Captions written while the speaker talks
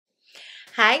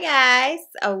Hi guys,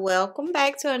 welcome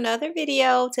back to another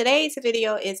video. Today's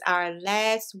video is our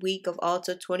last week of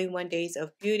Ulta 21 Days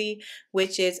of Beauty,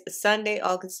 which is Sunday,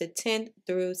 August the 10th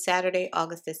through Saturday,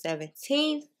 August the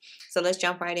 17th. So let's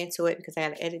jump right into it because I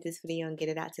gotta edit this video and get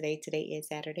it out today. Today is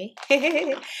Saturday.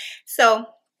 So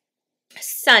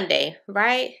Sunday,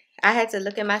 right? I had to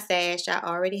look at my stash. I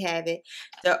already have it.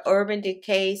 The Urban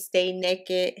Decay Stay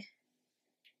Naked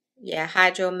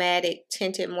Hydromatic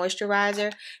Tinted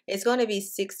Moisturizer. It's going to be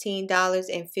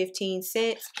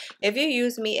 $16.15. If you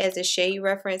use me as a shade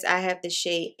reference, I have the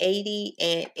shade 80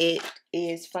 and it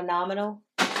is phenomenal.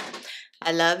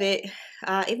 I love it.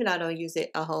 Even though I don't use it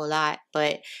a whole lot,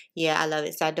 but yeah, I love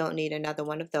it. So I don't need another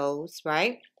one of those,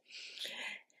 right?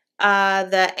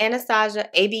 The Anastasia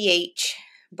ABH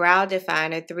Brow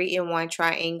Definer 3-in-1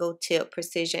 Triangle Tip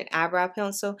Precision Eyebrow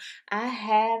Pencil. I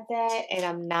have that and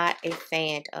I'm not a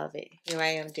fan of it. Here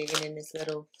I am digging in this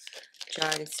little jar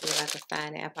to see if I can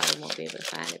find it. I probably won't be able to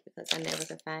find it because I never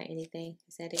could find anything.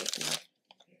 Is that it? No.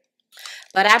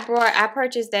 But I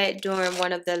purchased that during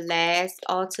one of the last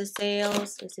Ulta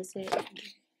sales. Is this it?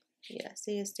 Yeah,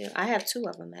 see it still. I have two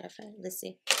of them, matter of fact. Let's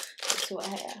see. That's what I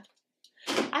have.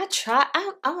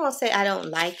 I won't say I don't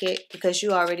like it because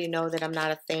you already know that I'm not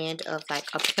a fan of like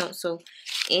a pencil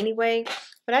anyway.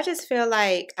 But I just feel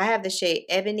like I have the shade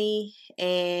Ebony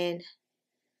and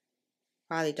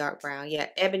probably dark brown. Yeah,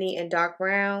 Ebony and dark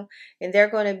brown. And they're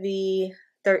going to be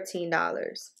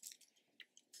 $13.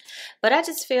 But I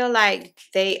just feel like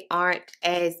they aren't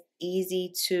as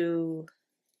easy to,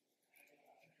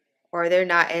 or they're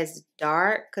not as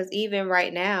dark. Because even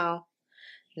right now,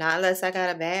 not unless I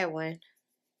got a bad one.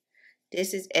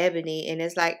 This is Ebony, and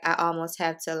it's like I almost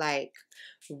have to like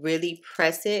really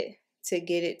press it to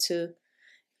get it to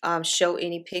show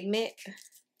any pigment.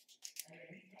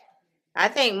 I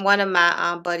think one of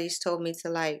my buddies told me to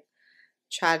like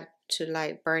try to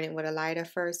like burn it with a lighter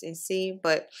first and see.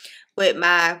 But with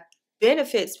my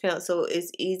Benefits pencil,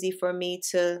 it's easy for me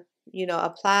to, you know,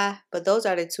 apply. But those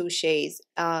are the two shades,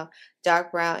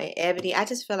 dark brown and Ebony. I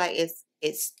just feel like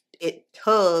it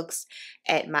tugs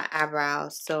at my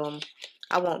eyebrows, so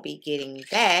I won't be getting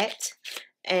that.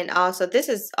 And also, this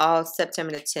is all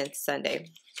September the 10th, Sunday.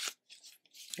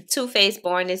 Too Faced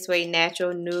Born This Way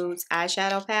Natural Nudes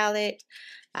Eyeshadow Palette.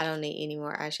 I don't need any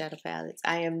more eyeshadow palettes.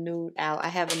 I am nude out. I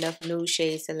have enough nude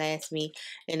shades to last me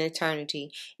an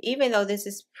eternity. Even though this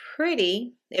is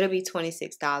pretty, it'll be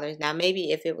 $26. Now,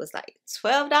 maybe if it was like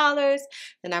 $12,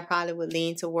 then I probably would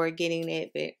lean toward getting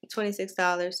it. But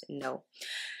 $26, no.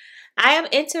 I am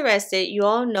interested. You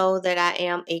all know that I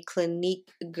am a Clinique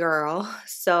girl.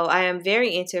 So I am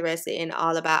very interested in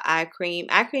all about eye cream.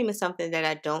 Eye cream is something that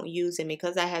I don't use. And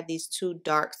because I have these two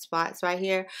dark spots right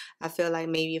here, I feel like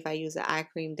maybe if I use an eye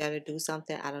cream, that'll do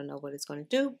something. I don't know what it's going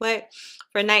to do. But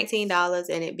for $19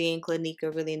 and it being Clinique,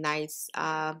 a really nice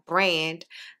brand,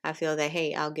 I feel that,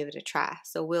 hey, I'll give it a try.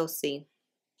 So we'll see.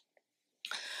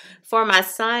 For my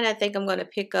son, I think I'm going to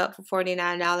pick up for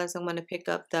 $49. I'm going to pick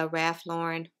up the Ralph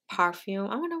Lauren perfume.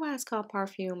 I wonder why it's called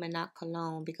perfume and not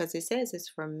cologne because it says it's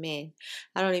for men.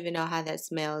 I don't even know how that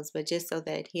smells, but just so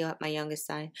that he'll, my youngest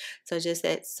son, so just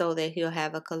that so that he'll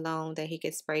have a cologne that he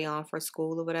can spray on for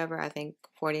school or whatever. I think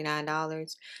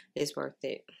 $49 is worth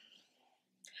it.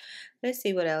 Let's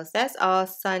see what else. That's all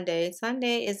Sunday.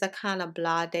 Sunday is a kind of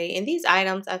blah day. And these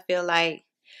items, I feel like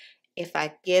if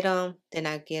I get them, then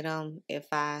I get them. If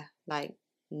I like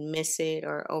miss it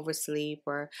or oversleep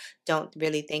or don't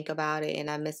really think about it and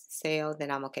I miss the sale,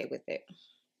 then I'm okay with it.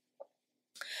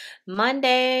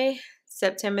 Monday,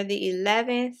 September the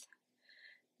 11th.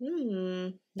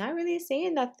 Not really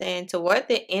seeing nothing. Toward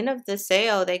the end of the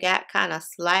sale, they got kind of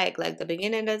slack. Like the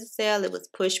beginning of the sale, it was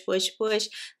push, push, push.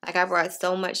 Like I brought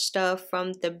so much stuff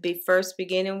from the first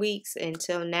beginning weeks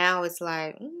until now. It's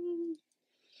like,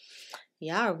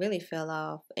 y'all really fell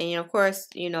off. And of course,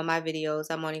 my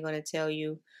videos, I'm only going to tell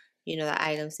you, the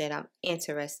items that I'm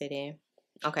interested in.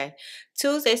 Okay.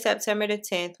 Tuesday, September the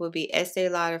 10th will be Estee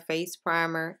Lauder Face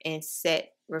Primer and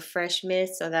Set Refresh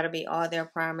Mist. So that'll be all their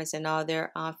primers and all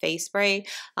their face spray.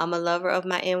 I'm a lover of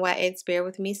my NYX Bear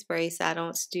With Me spray, so I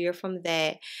don't steer from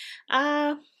that.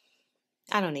 I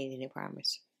don't need any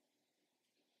primers.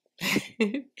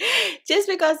 Just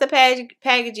because the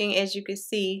packaging, as you can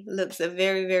see, looks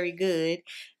very, very good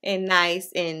and nice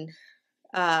and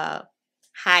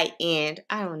high end.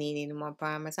 I don't need any more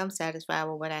primers. I'm satisfied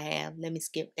with what I have. Let me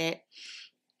skip that.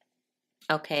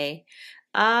 Okay.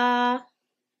 I'm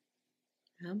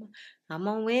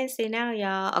on Wednesday now,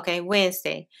 y'all. Okay,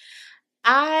 Wednesday.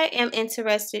 I am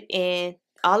interested in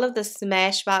all of the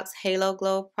Smashbox Halo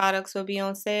Glow products will be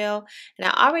on sale. And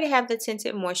I already have the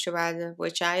tinted moisturizer,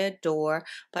 which I adore,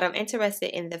 but I'm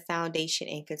interested in the foundation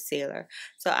and concealer.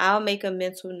 So I'll make a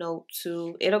mental note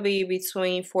to, it'll be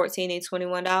between $14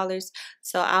 and $21.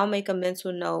 So I'll make a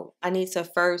mental note. I need to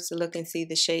first look and see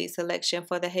the shade selection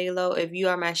for the Halo. If you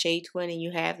are my shade twin and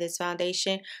you have this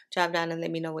foundation, drop down and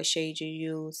let me know what shade you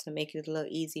use to make it a little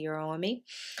easier on me.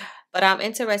 But I'm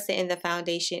interested in the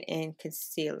foundation and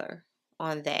concealer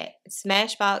on that.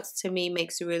 Smashbox to me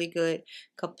makes really good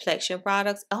complexion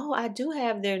products. Oh, I do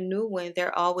have their new one.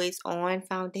 They're always on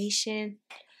foundation.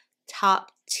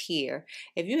 Top tier.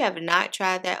 If you have not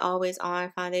tried that always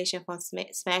on foundation from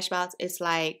Smashbox, it's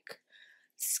like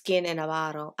skin in a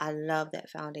bottle. I love that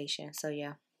foundation. So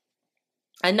yeah.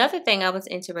 Another thing I was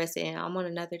interested in, I'm on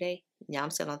another day. Yeah, I'm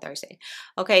still on Thursday.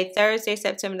 Okay, Thursday,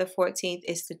 September the 14th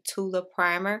is the Tulip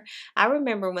Primer. I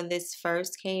remember when this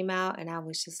first came out and I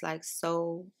was just like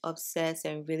so obsessed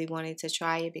and really wanted to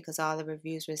try it because all the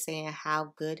reviews were saying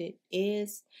how good it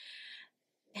is.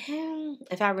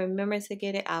 If I remember to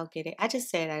get it, I'll get it. I just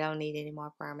said I don't need any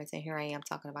more primers, and here I am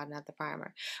talking about another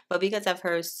primer. But because I've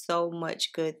heard so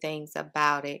much good things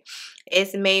about it,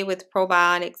 it's made with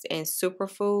probiotics and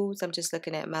superfoods. I'm just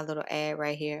looking at my little ad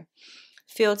right here.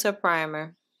 Filter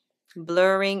primer,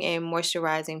 blurring and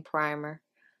moisturizing primer.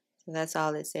 So that's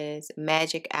all it says.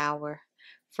 Magic Hour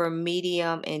for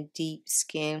medium and deep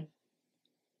skin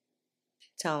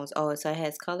tones. Oh, so it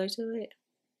has color to it?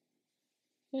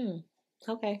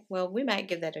 Okay, well, we might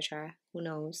give that a try. Who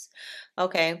knows?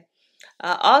 Okay.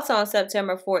 Also on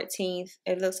September 14th,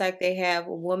 it looks like they have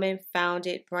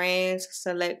woman-founded brands.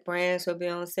 Select brands will be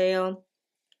on sale.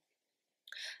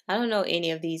 I don't know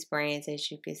any of these brands, as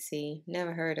you can see.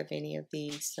 Never heard of any of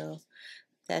these, so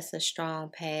that's a strong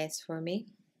pass for me.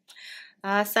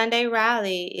 Sunday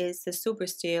Rally is the Super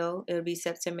Still. It'll be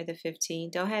September the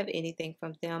 15th. Don't have anything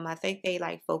from them. I think they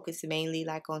like focus mainly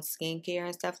like on skincare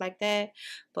and stuff like that.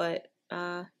 But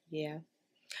yeah.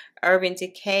 Urban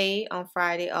Decay on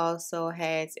Friday also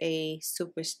has a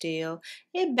Super Still.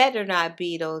 It better not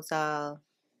be those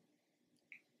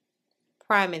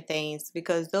priming things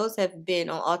because those have been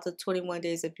on Ulta 21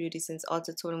 Days of Beauty since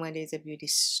Ulta 21 Days of Beauty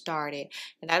started.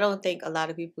 And I don't think a lot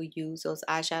of people use those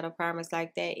eyeshadow primers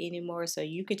like that anymore. So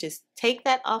you could just take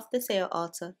that off the sale,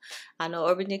 Ulta. I know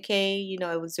Urban Decay, you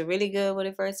know, it was really good when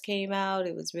it first came out.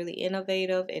 It was really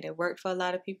innovative and it worked for a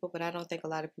lot of people. But I don't think a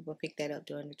lot of people picked that up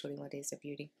during the 21 Days of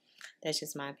Beauty. That's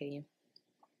just my opinion.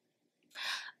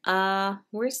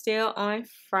 We're still on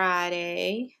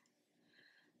Friday.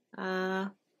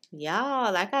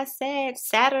 Y'all, like I said,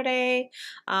 Saturday,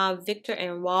 Victor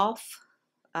and Rolf.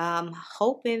 I'm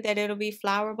hoping that it'll be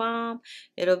Flower Bomb.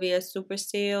 It'll be a super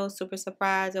still, super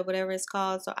surprise, or whatever it's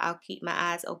called. So I'll keep my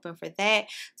eyes open for that.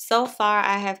 So far,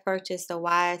 I have purchased the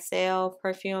YSL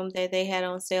perfume that they had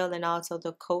on sale and also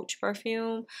the Coach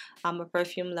perfume. I'm a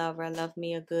perfume lover. I love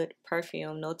me a good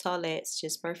perfume. No toilettes,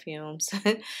 just perfumes.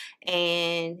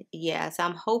 And yeah, so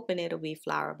I'm hoping it'll be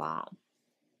Flower Bomb.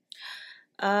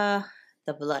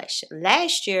 The blush.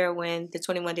 Last year when the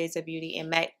 21 Days of Beauty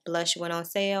and MAC blush went on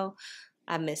sale,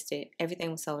 I missed it. Everything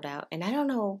was sold out. And I don't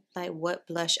know like what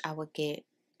blush I would get.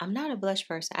 I'm not a blush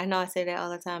person. I know I say that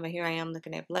all the time, and here I am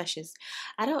looking at blushes.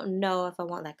 I don't know if I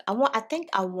want like I think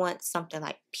I want something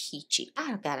like peachy.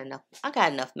 I got enough makeup. I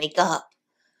got enough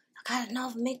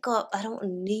makeup. I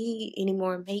don't need any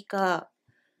more makeup.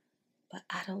 But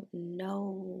I don't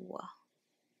know.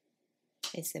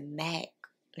 It's a MAC.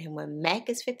 And when MAC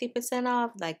is 50%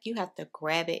 off, like you have to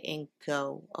grab it and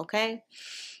go, okay?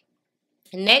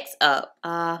 Next up,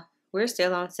 we're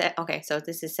still on set. Okay, so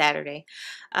this is Saturday.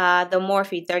 The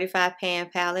Morphe 35 pan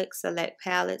palette. Select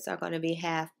palettes are going to be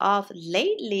half off.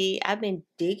 Lately, I've been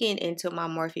digging into my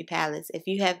Morphe palettes. If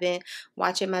you have been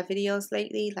watching my videos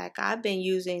lately, like I've been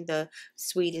using the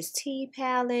Sweetest Tea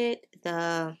palette,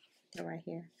 they're right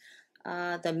here.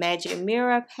 The Magic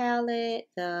Mirror palette,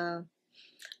 the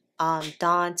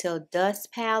Dawn Till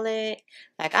Dusk palette.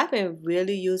 Like I've been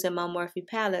really using my Morphe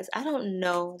palettes. I don't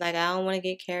know, like I don't want to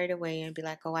get carried away and be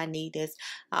like, oh, I need this.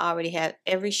 I already have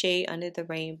every shade under the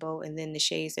rainbow, and then the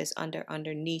shades that's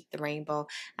underneath the rainbow.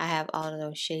 I have all of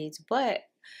those shades, but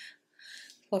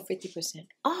for 50%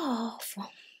 off,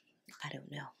 I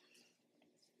don't know.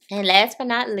 And last but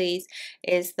not least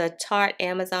is the Tarte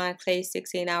Amazon Clay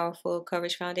 16 Hour Full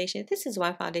Coverage Foundation. This is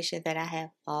one foundation that I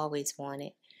have always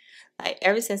wanted. Like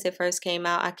ever since it first came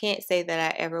out, I can't say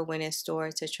that I ever went in store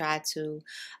to try to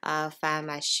find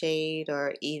my shade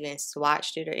or even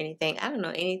swatched it or anything. I don't know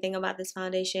anything about this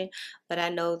foundation, but I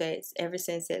know that ever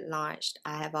since it launched,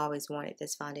 I have always wanted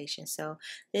this foundation. So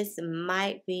this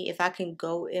might be, if I can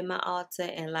go in my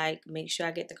Ulta and like make sure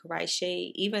I get the correct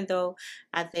shade, even though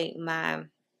I think my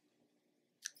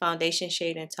foundation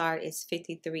shade in Tarte is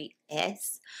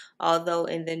 53S, although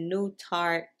in the new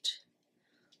Tarte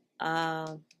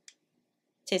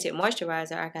tinted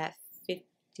moisturizer, I got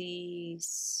 50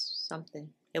 something.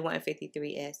 It wasn't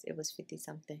 53S, it was 50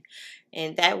 something.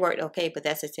 And that worked okay, but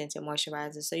that's a tinted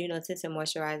moisturizer. So, you know, tinted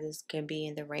moisturizers can be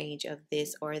in the range of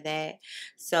this or that.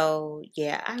 So,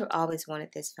 yeah, I always wanted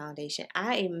this foundation.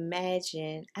 I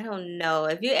imagine, I don't know,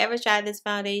 if you ever tried this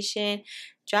foundation,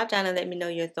 drop down and let me know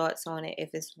your thoughts on it,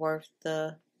 if it's worth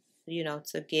the, you know,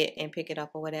 to get and pick it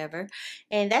up or whatever.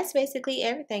 And that's basically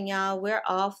everything, y'all. We're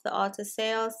off the Ulta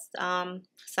sales.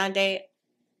 Sunday,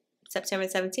 September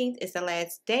 17th is the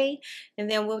last day,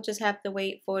 and then we'll just have to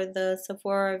wait for the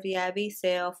Sephora VIB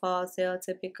sale, fall sale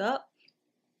to pick up.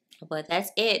 But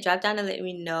that's it. Drop down and let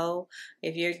me know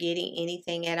if you're getting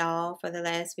anything at all for the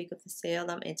last week of the sale.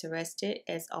 I'm interested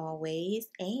as always.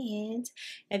 And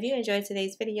if you enjoyed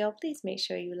today's video, please make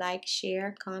sure you like,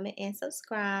 share, comment, and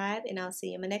subscribe. And I'll see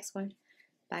you in my next one.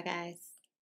 Bye, guys.